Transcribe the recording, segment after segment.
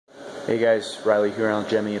Hey guys, Riley here on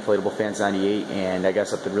Gemmy Inflatable Fans 98, and I got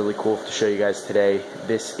something really cool to show you guys today.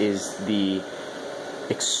 This is the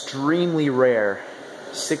extremely rare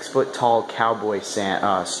 6-foot tall Cowboy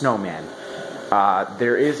Snowman.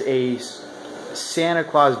 There is a Santa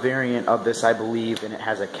Claus variant of this, I believe, and it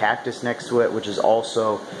has a cactus next to it, which is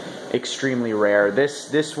also extremely rare.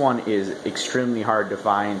 This one is extremely hard to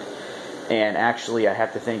find, and actually I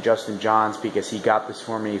have to thank Justin Johns because he got this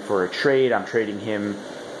for me for a trade. I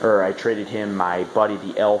traded him my Buddy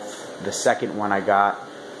the Elf, the second one I got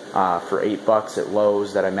for $8 at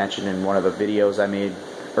Lowe's that I mentioned in one of the videos I made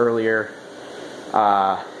earlier.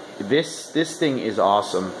 This thing is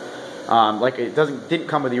awesome. Like, it didn't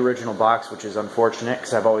come with the original box, which is unfortunate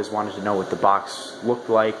because I've always wanted to know what the box looked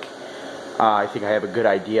like. I think I have a good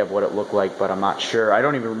idea of what it looked like, but I'm not sure. I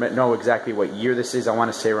don't even know exactly what year this is. I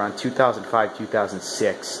want to say around 2005,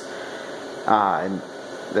 2006. And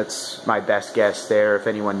that's my best guess there. If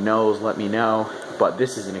anyone knows, let me know. But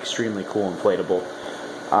this is an extremely cool inflatable.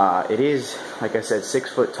 It is, like I said,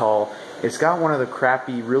 6 foot tall. It's got one of the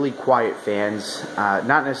crappy, really quiet fans.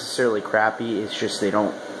 Not necessarily crappy. It's just they're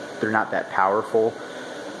not that powerful.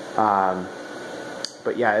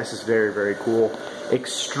 But yeah, this is very, very cool.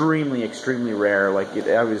 Extremely, extremely rare. Like,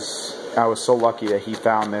 I was so lucky that he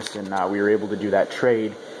found this, and we were able to do that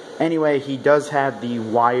trade. Anyway, he does have the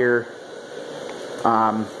wire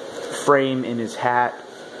frame in his hat,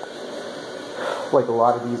 like a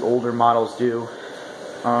lot of these older models do.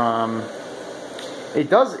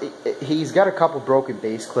 He's got a couple broken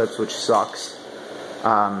base clips, which sucks.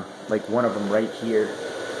 Like one of them right here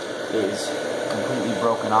is completely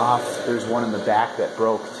broken off. There's one in the back that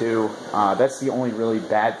broke too. That's the only really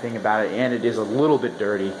bad thing about it, and it is a little bit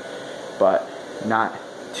dirty, but not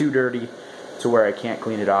too dirty to where I can't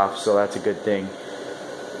clean it off, so that's a good thing.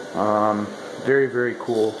 Very, very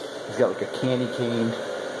cool. He's got like a candy cane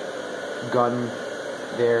gun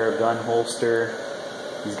there, gun holster.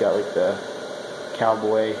 He's got like the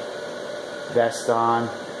cowboy vest on.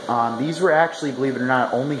 These were actually, believe it or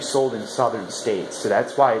not, only sold in southern states, so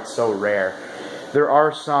that's why it's so rare. There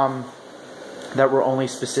are some that were only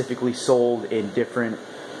specifically sold in different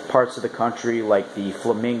parts of the country, like the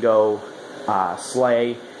flamingo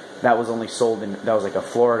sleigh. That was only sold in, that was like a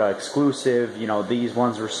Florida exclusive. You know, these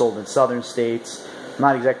ones were sold in southern states. I'm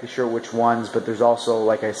not exactly sure which ones, but there's also,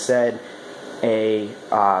 like I said, a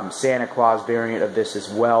Santa Claus variant of this as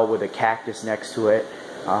well with a cactus next to it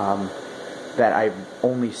that I've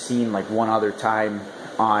only seen like one other time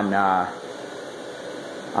on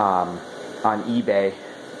eBay,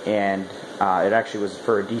 and it actually was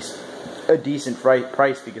for a decent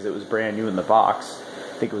price because it was brand new in the box.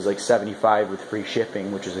 I think it was like $75 with free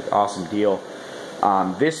shipping, which is an awesome deal.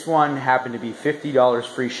 This one happened to be $50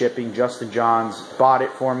 free shipping. Justin Johns bought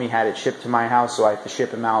it for me, had it shipped to my house, so I have to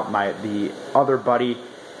ship him out the other buddy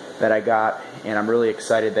that I got, and I'm really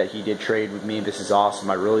excited that he did trade with me. This is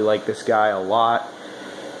awesome. I really like this guy a lot.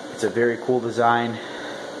 It's a very cool design.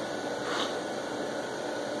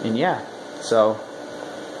 And yeah, so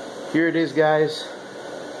here it is, guys.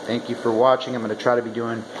 Thank you for watching. I'm going to try to be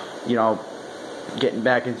doing, getting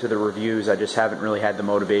back into the reviews. I just haven't really had the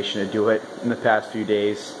motivation to do it in the past few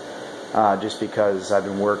days, just because I've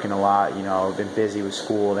been working a lot. I've been busy with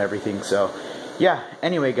school and everything. So yeah,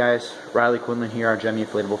 anyway guys, Riley Quinlan here on Gemmy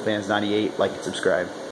Inflatable Fans 98. Like and subscribe.